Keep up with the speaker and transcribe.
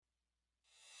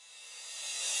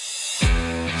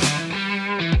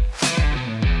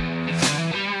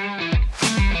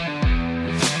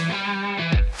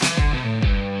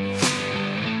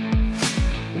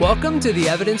Welcome to the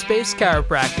Evidence-Based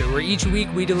Chiropractor, where each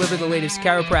week we deliver the latest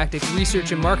chiropractic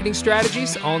research and marketing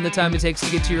strategies, all in the time it takes to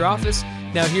get to your office.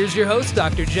 Now here's your host,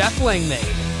 Dr. Jeff Langmaid.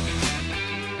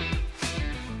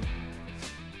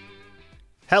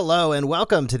 Hello and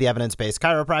welcome to the Evidence-Based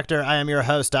Chiropractor. I am your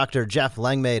host, Dr. Jeff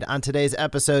Langmaid. On today's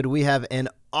episode, we have an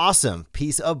awesome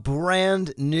piece of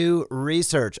brand new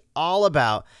research all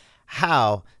about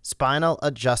how spinal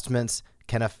adjustments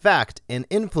can affect and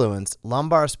influence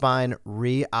lumbar spine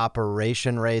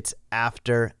reoperation rates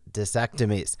after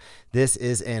disectomies. This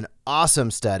is an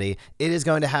awesome study. It is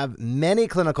going to have many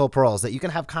clinical pros that you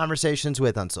can have conversations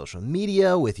with on social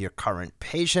media, with your current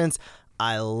patients.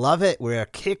 I love it. We're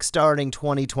kickstarting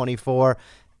 2024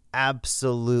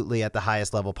 absolutely at the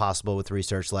highest level possible with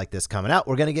research like this coming out.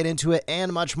 We're going to get into it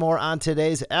and much more on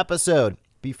today's episode.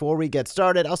 Before we get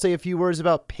started, I'll say a few words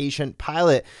about Patient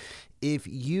Pilot. If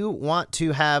you want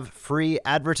to have free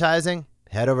advertising,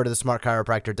 head over to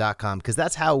thesmartchiropractor.com because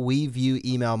that's how we view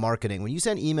email marketing. When you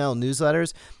send email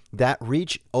newsletters that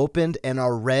reach, opened, and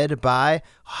are read by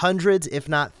hundreds, if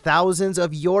not thousands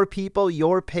of your people,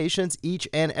 your patients each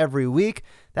and every week,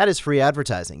 that is free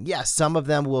advertising. Yes, some of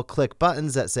them will click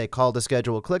buttons that say call to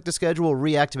schedule, click to schedule,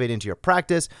 reactivate into your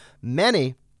practice.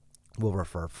 Many will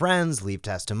refer friends, leave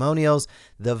testimonials.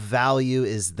 The value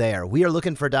is there. We are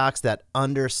looking for docs that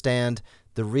understand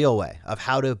the real way of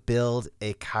how to build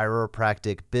a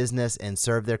chiropractic business and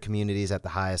serve their communities at the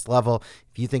highest level.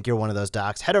 If you think you're one of those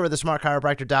docs, head over to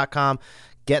thesmartchiropractor.com,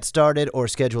 get started or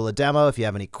schedule a demo. If you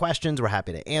have any questions, we're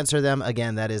happy to answer them.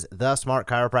 Again, that is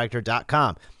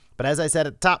thesmartchiropractor.com. But as I said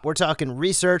at the top, we're talking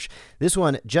research. This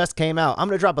one just came out. I'm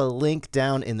going to drop a link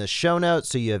down in the show notes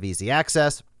so you have easy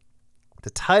access. The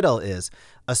title is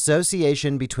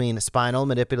Association Between Spinal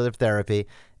Manipulative Therapy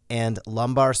and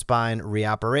Lumbar Spine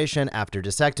Reoperation After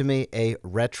Disectomy, a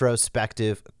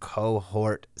Retrospective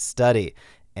Cohort Study.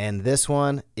 And this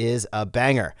one is a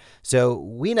banger. So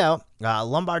we know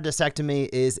lumbar disectomy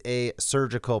is a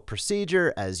surgical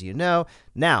procedure, as you know.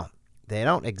 Now, they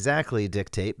don't exactly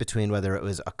dictate between whether it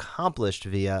was accomplished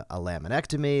via a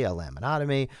laminectomy, a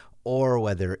laminotomy, or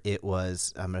whether it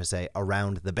was, I'm going to say,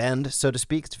 around the bend, so to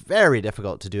speak. It's very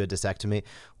difficult to do a disectomy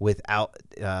without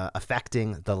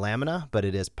affecting the lamina, but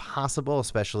it is possible,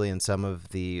 especially in some of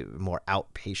the more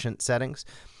outpatient settings.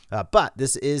 But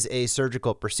this is a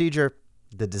surgical procedure.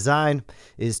 The design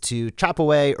is to chop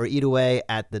away or eat away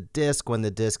at the disc when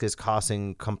the disc is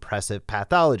causing compressive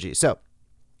pathology. So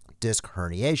disc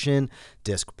herniation,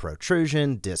 disc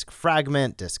protrusion, disc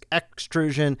fragment, disc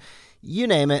extrusion, you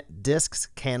name it, discs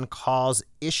can cause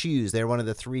issues. They're one of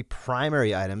the three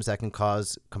primary items that can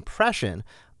cause compression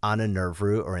on a nerve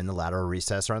root or in the lateral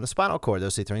recess or on the spinal cord.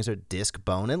 Those three things are disc,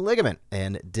 bone, and ligament.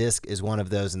 And disc is one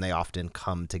of those, and they often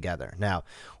come together. Now,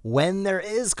 when there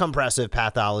is compressive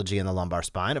pathology in the lumbar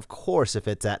spine, of course, if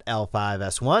it's at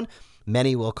L5-S1,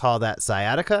 many will call that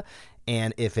sciatica.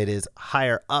 And if it is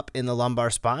higher up in the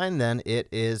lumbar spine, then it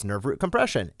is nerve root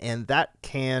compression. And that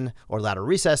can, or lateral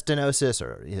recess stenosis,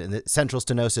 or central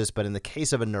stenosis, but in the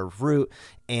case of a nerve root,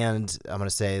 and I'm going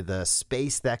to say the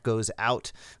space that goes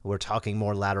out, we're talking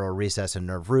more lateral recess and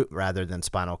nerve root rather than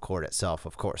spinal cord itself,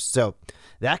 of course. So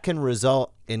that can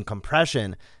result in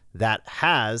compression that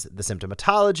has the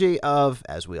symptomatology of,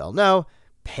 as we all know,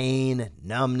 pain,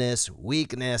 numbness,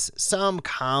 weakness, some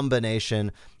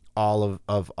combination all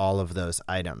of those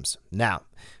items. Now,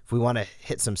 if we want to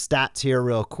hit some stats here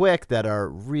real quick that are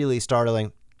really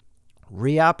startling,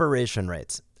 reoperation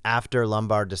rates after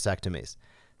lumbar disectomies,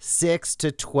 6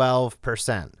 to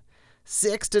 12%.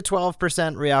 6 to 12%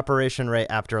 reoperation rate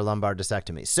after a lumbar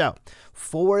disectomy. So,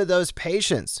 for those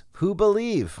patients who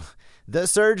believe the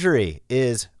surgery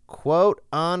is quote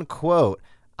unquote,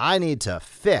 I need to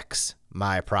fix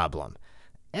my problem.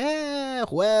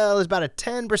 Well, there's about a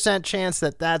 10% chance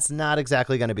that that's not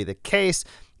exactly going to be the case.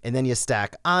 And then you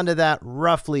stack onto that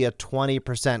roughly a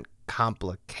 20%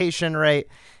 complication rate.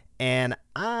 And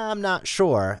I'm not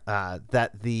sure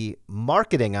that the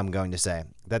marketing, I'm going to say,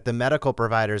 that the medical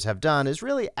providers have done is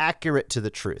really accurate to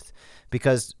the truth.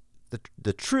 Because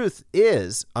the truth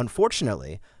is,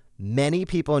 unfortunately, many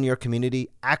people in your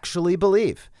community actually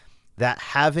believe that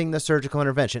having the surgical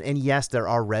intervention, and yes, there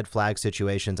are red flag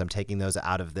situations. I'm taking those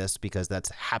out of this because that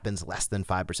happens less than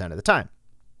 5% of the time.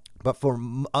 But for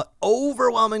an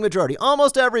overwhelming majority,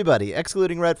 almost everybody,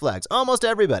 excluding red flags, almost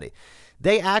everybody,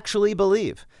 they actually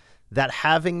believe that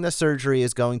having the surgery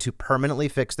is going to permanently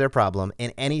fix their problem,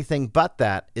 and anything but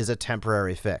that is a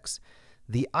temporary fix.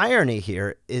 The irony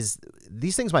here is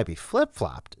these things might be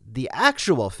flip-flopped. The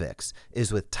actual fix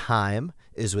is with time,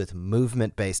 is with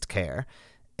movement-based care,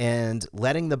 and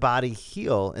letting the body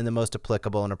heal in the most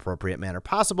applicable and appropriate manner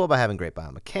possible by having great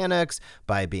biomechanics,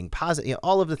 by being positive,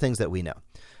 all of the things that we know.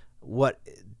 What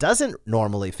doesn't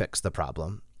normally fix the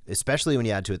problem, especially when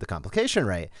you add to it the complication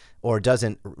rate, or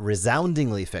doesn't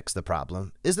resoundingly fix the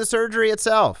problem, is the surgery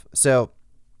itself. So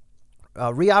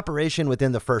reoperation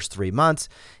within the first 3 months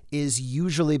is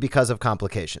usually because of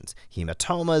complications.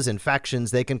 Hematomas,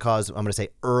 infections, they can cause, I'm going to say,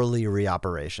 early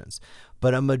reoperations.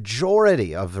 But a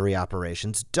majority of the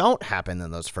reoperations don't happen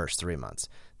in those first 3 months.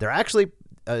 They're actually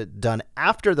done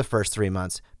after the first 3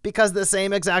 months because the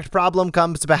same exact problem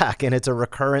comes back and it's a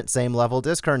recurrent same level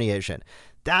disc herniation.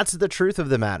 That's the truth of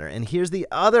the matter. And here's the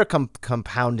other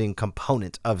compounding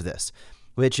component of this,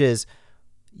 which is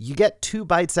you get 2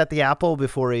 bites at the apple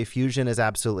before a fusion is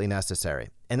absolutely necessary.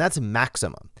 And that's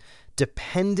maximum.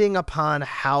 Depending upon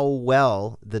how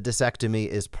well the discectomy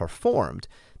is performed,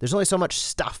 there's only so much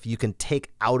stuff you can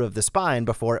take out of the spine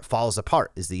before it falls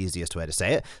apart, is the easiest way to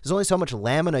say it. There's only so much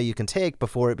lamina you can take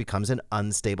before it becomes an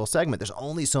unstable segment. There's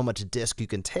only so much disc you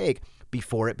can take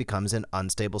before it becomes an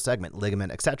unstable segment,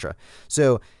 ligament, etc.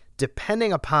 So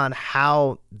depending upon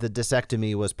how the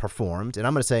discectomy was performed, and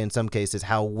I'm going to say in some cases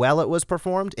how well it was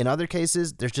performed, in other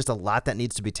cases, there's just a lot that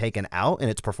needs to be taken out and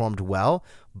it's performed well,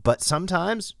 but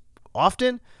sometimes,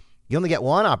 often, you only get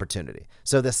one opportunity.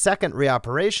 So the second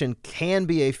reoperation can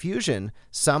be a fusion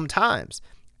sometimes.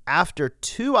 After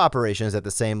 2 operations at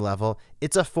the same level,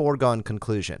 it's a foregone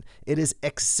conclusion. It is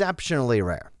exceptionally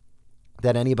rare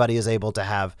that anybody is able to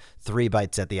have 3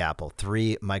 bites at the apple,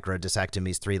 3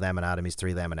 microdiscectomies, 3 laminotomies,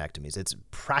 3 laminectomies. It's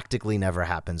practically never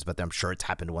happens, but I'm sure it's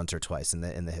happened once or twice in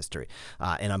the history.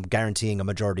 And I'm guaranteeing a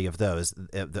majority of those,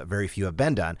 that very few have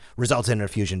been done, results in a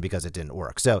fusion because it didn't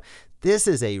work. So this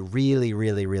is a really,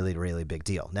 really, really, really big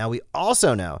deal. Now, we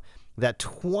also know that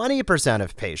 20%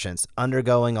 of patients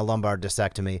undergoing a lumbar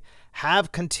discectomy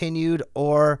have continued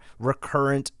or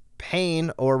recurrent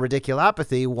pain or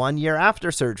radiculopathy 1 year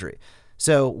after surgery.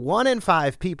 So 1 in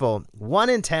 5 people, 1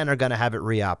 in 10 are going to have it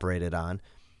reoperated on.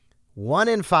 1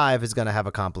 in 5 is going to have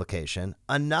a complication.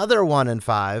 Another 1 in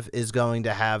 5 is going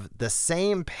to have the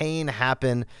same pain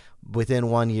happen within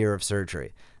 1 year of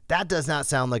surgery. That does not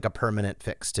sound like a permanent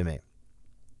fix to me.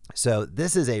 So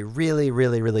this is a really,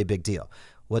 really, really big deal.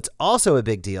 What's also a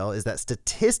big deal is that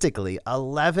statistically,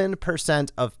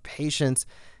 11% of patients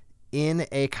in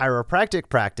a chiropractic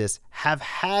practice have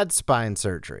had spine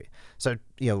surgery. So,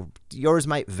 yours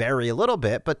might vary a little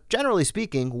bit, but generally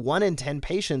speaking, 1 in 10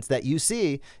 patients that you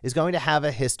see is going to have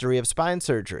a history of spine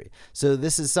surgery. So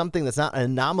this is something that's not an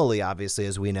anomaly, obviously,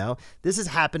 as we know. This is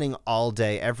happening all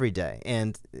day, every day.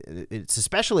 And it's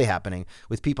especially happening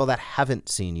with people that haven't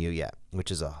seen you yet, which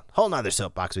is a whole nother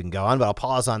soapbox we can go on, but I'll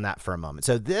pause on that for a moment.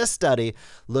 So this study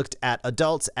looked at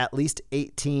adults at least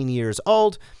 18 years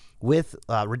old with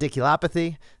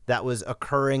radiculopathy that was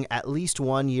occurring at least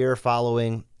 1 year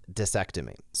following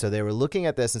discectomy. So they were looking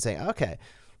at this and saying, okay,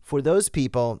 for those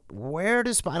people, where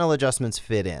do spinal adjustments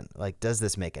fit in? Like, does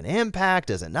this make an impact?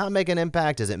 Does it not make an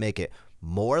impact? Does it make it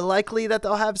more likely that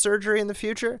they'll have surgery in the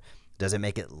future? Does it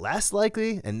make it less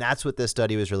likely? And that's what this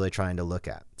study was really trying to look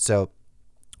at. So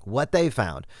what they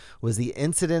found was the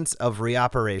incidence of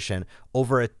reoperation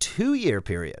over a 2-year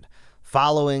period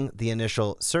following the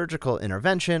initial surgical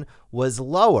intervention was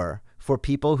lower for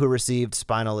people who received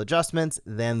spinal adjustments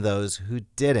than those who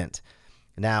didn't.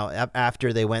 Now,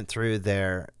 after they went through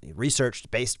their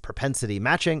research-based propensity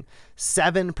matching,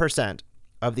 7%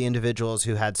 of the individuals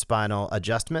who had spinal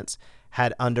adjustments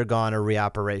had undergone a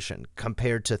reoperation,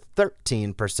 compared to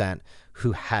 13%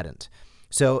 who hadn't.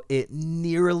 So it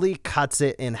nearly cuts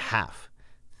it in half.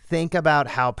 Think about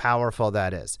how powerful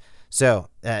that is. So,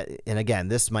 and again,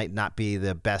 this might not be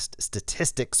the best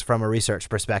statistics from a research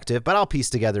perspective, but I'll piece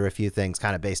together a few things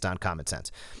kind of based on common sense.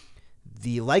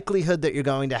 The likelihood that you're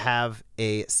going to have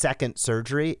a second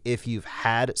surgery if you've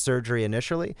had surgery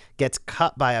initially gets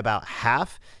cut by about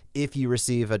half if you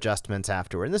receive adjustments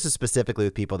afterward. And this is specifically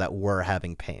with people that were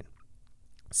having pain.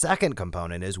 Second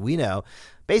component is we know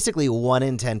basically 1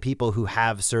 in 10 people who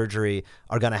have surgery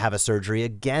are going to have a surgery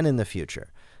again in the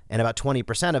future. And about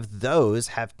 20% of those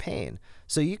have pain.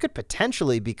 So you could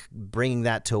potentially be bringing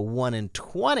that to 1 in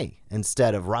 20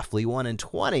 instead of roughly 1 in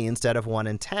 20 instead of 1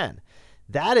 in 10.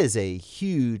 That is a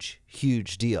huge,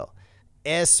 huge deal,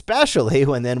 especially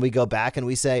when then we go back and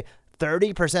we say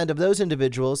 30% of those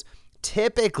individuals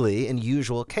typically in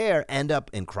usual care end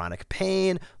up in chronic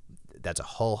pain. That's a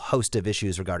whole host of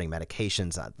issues regarding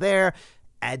medications out there.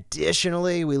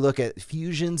 Additionally, we look at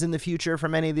fusions in the future for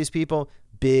many of these people.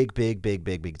 Big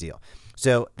deal.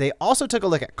 So they also took a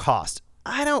look at cost.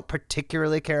 I don't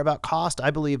particularly care about cost. I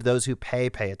believe those who pay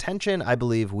attention. I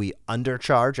believe we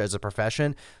undercharge as a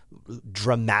profession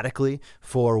dramatically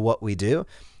for what we do.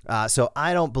 So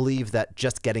I don't believe that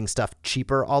just getting stuff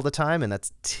cheaper all the time, and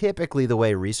that's typically the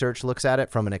way research looks at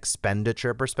it from an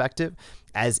expenditure perspective,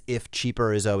 as if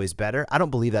cheaper is always better. I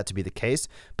don't believe that to be the case,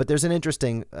 but there's an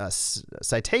interesting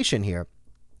citation here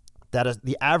that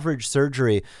the average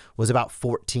surgery was about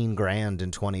 14 grand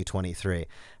in 2023.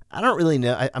 I don't really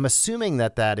know. I'm assuming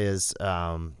that is,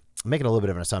 making a little bit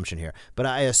of an assumption here, but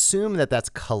I assume that that's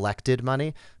collected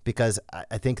money because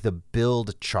I think the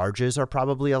billed charges are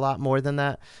probably a lot more than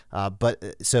that.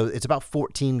 But so it's about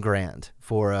 14 grand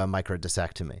for a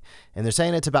microdiscectomy. And they're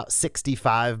saying it's about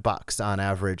 $65 on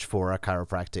average for a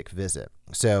chiropractic visit.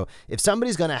 So if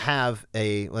somebody's going to have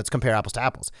let's compare apples to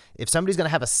apples. If somebody's going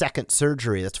to have a second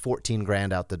surgery, that's 14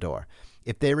 grand out the door.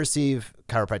 If they receive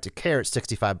chiropractic care, it's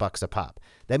 $65 a pop.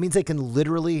 That means they can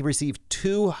literally receive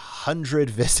 200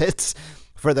 visits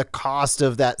for the cost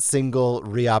of that single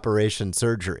reoperation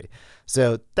surgery.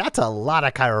 So that's a lot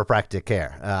of chiropractic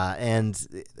care. And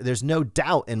there's no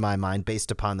doubt in my mind, based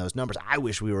upon those numbers, I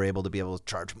wish we were able to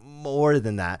charge more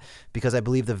than that because I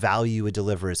believe the value we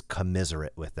deliver is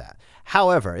commensurate with that.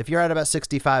 However, if you're at about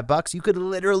 $65, you could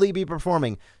literally be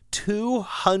performing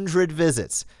 200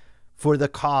 visits for the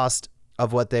cost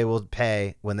of what they will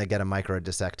pay when they get a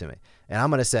microdiscectomy. And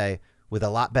I'm going to say with a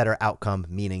lot better outcome,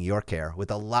 meaning your care, with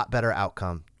a lot better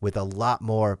outcome, with a lot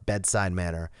more bedside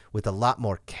manner, with a lot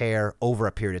more care over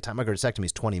a period of time. Microdiscectomy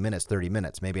is 20 minutes, 30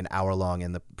 minutes, maybe an hour long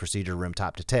in the procedure room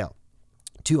top to tail.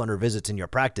 200 visits in your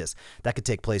practice, that could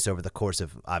take place over the course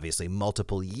of obviously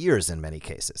multiple years in many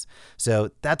cases. So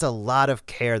that's a lot of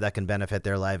care that can benefit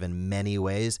their life in many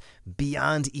ways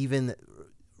beyond even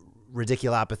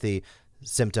radiculopathy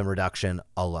symptom reduction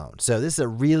alone. So this is a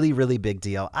really, really big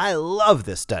deal. I love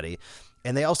this study.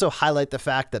 And they also highlight the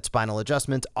fact that spinal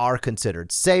adjustments are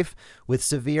considered safe, with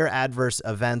severe adverse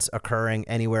events occurring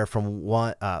anywhere from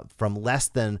less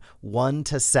than 1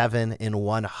 to 7 in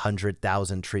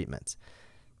 100,000 treatments.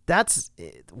 That's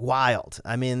wild.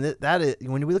 I mean, that is,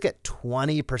 when we look at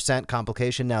 20%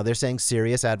 complication, now they're saying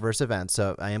serious adverse events.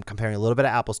 So I am comparing a little bit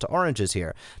of apples to oranges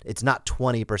here. It's not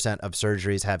 20% of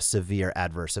surgeries have severe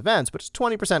adverse events, but it's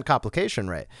 20% complication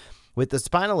rate. With the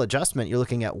spinal adjustment, you're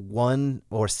looking at 1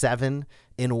 or 7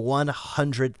 in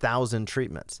 100,000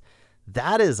 treatments.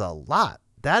 That is a lot.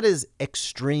 That is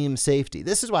extreme safety.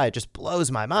 This is why it just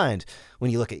blows my mind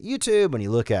when you look at YouTube, when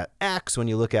you look at X, when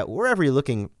you look at wherever you're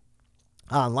looking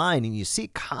online and you see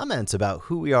comments about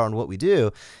who we are and what we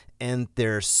do, and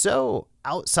they're so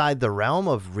outside the realm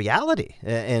of reality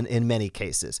in many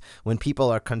cases when people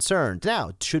are concerned.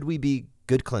 Now, should we be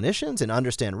good clinicians and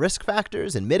understand risk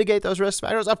factors and mitigate those risk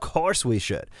factors? Of course we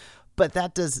should. But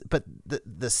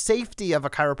the safety of a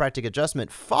chiropractic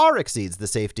adjustment far exceeds the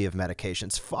safety of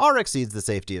medications, far exceeds the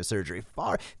safety of surgery.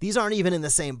 These aren't even in the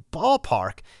same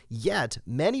ballpark, yet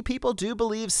many people do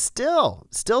believe still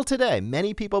today,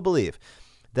 many people believe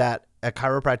that a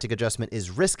chiropractic adjustment is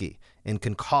risky and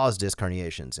can cause disc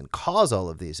herniations and cause all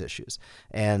of these issues.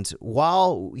 And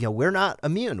while we're not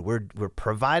immune, we're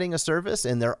providing a service,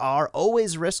 and there are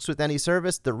always risks with any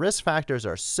service. The risk factors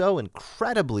are so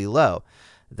incredibly low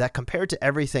that compared to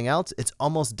everything else, it's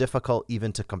almost difficult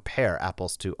even to compare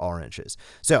apples to oranges.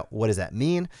 So what does that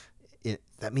mean?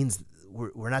 That means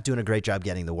we're not doing a great job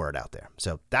getting the word out there.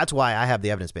 So that's why I have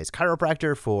the Evidence-Based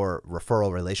Chiropractor for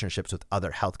referral relationships with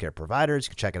other healthcare providers. You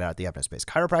can check it out at the Evidence-Based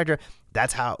Chiropractor.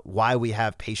 That's why we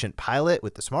have Patient Pilot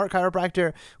with the Smart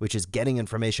Chiropractor, which is getting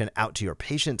information out to your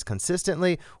patients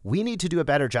consistently. We need to do a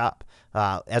better job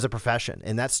as a profession,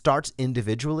 and that starts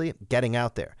individually getting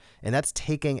out there, and that's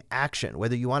taking action.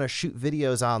 Whether you want to shoot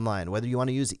videos online, whether you want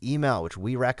to use email, which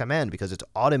we recommend because it's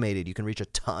automated, you can reach a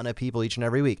ton of people each and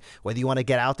every week. Whether you want to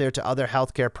get out there to other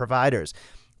healthcare providers,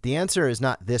 the answer is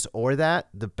not this or that.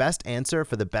 The best answer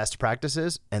for the best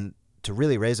practices and to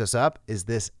really raise us up is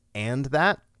this and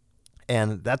that.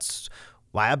 And that's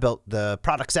why I built the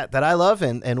product set that I love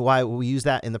and why we use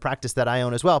that in the practice that I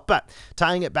own as well. But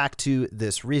tying it back to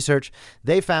this research,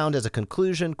 they found as a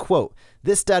conclusion, quote,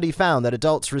 "This study found that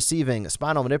adults receiving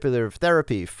spinal manipulative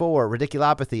therapy for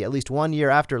radiculopathy at least 1 year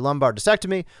after lumbar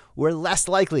discectomy were less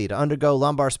likely to undergo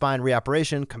lumbar spine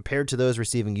reoperation compared to those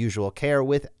receiving usual care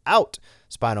without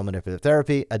spinal manipulative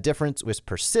therapy, a difference which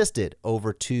persisted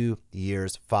over 2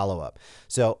 years follow-up."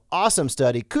 So awesome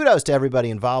study. Kudos to everybody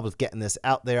involved with getting this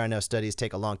out there. I know studies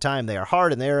take a long time. They are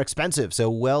hard and they are expensive. So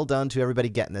well done to everybody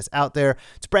getting this out there.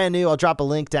 It's brand new. I'll drop a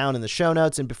link down in the show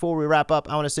notes. And before we wrap up,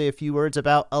 I want to say a few words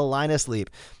about Aligna Sleep.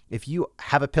 If you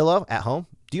have a pillow at home,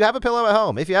 Do you have a pillow at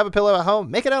home? If you have a pillow at home,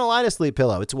 make it an Align Sleep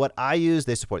pillow. It's what I use.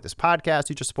 They support this podcast.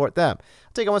 You just support them.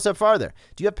 I'll take it one step farther.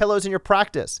 Do you have pillows in your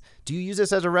practice? Do you use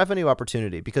this as a revenue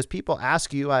opportunity? Because people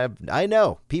ask you, I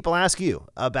know, people ask you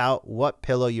about what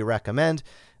pillow you recommend.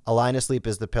 Align Sleep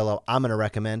is the pillow I'm going to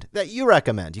recommend that you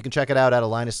recommend. You can check it out at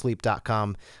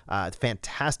AlignSleep.com.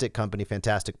 Fantastic company,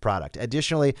 fantastic product.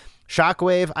 Additionally,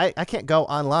 Shockwave, I can't go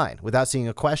online without seeing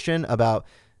a question about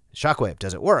Shockwave.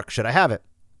 Does it work? Should I have it?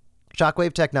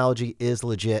 Shockwave technology is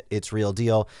legit. It's real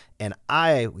deal. And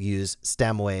I use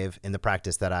StemWave in the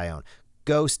practice that I own.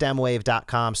 Go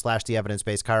stemwave.com/the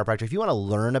evidence-based chiropractor. If you want to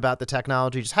learn about the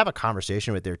technology, just have a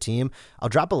conversation with their team. I'll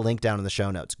drop a link down in the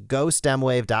show notes. Go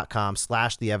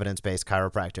stemwave.com/the evidence-based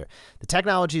chiropractor. The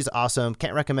technology is awesome.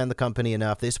 Can't recommend the company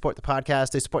enough. They support the podcast.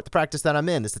 They support the practice that I'm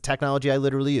in. It's the technology I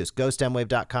literally use. Go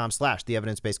stemwave.com/the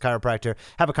evidence-based chiropractor.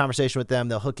 Have a conversation with them.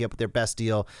 They'll hook you up with their best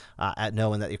deal at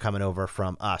knowing that you're coming over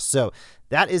from us. So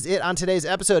that is it on today's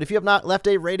episode. If you have not left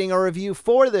a rating or review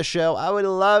for this show, I would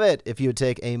love it if you would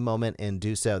take a moment and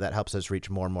do so. That helps us reach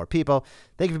more and more people.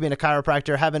 Thank you for being a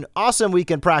chiropractor. Have an awesome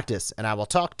week in practice, and I will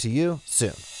talk to you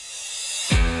soon.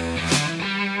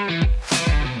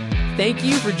 Thank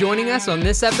you for joining us on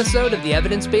this episode of the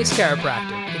Evidence-Based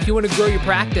Chiropractor. If you want to grow your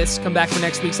practice, come back for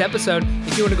next week's episode.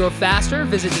 If you want to grow faster,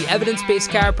 visit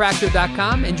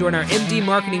theevidencebasedchiropractor.com and join our MD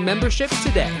Marketing membership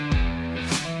today.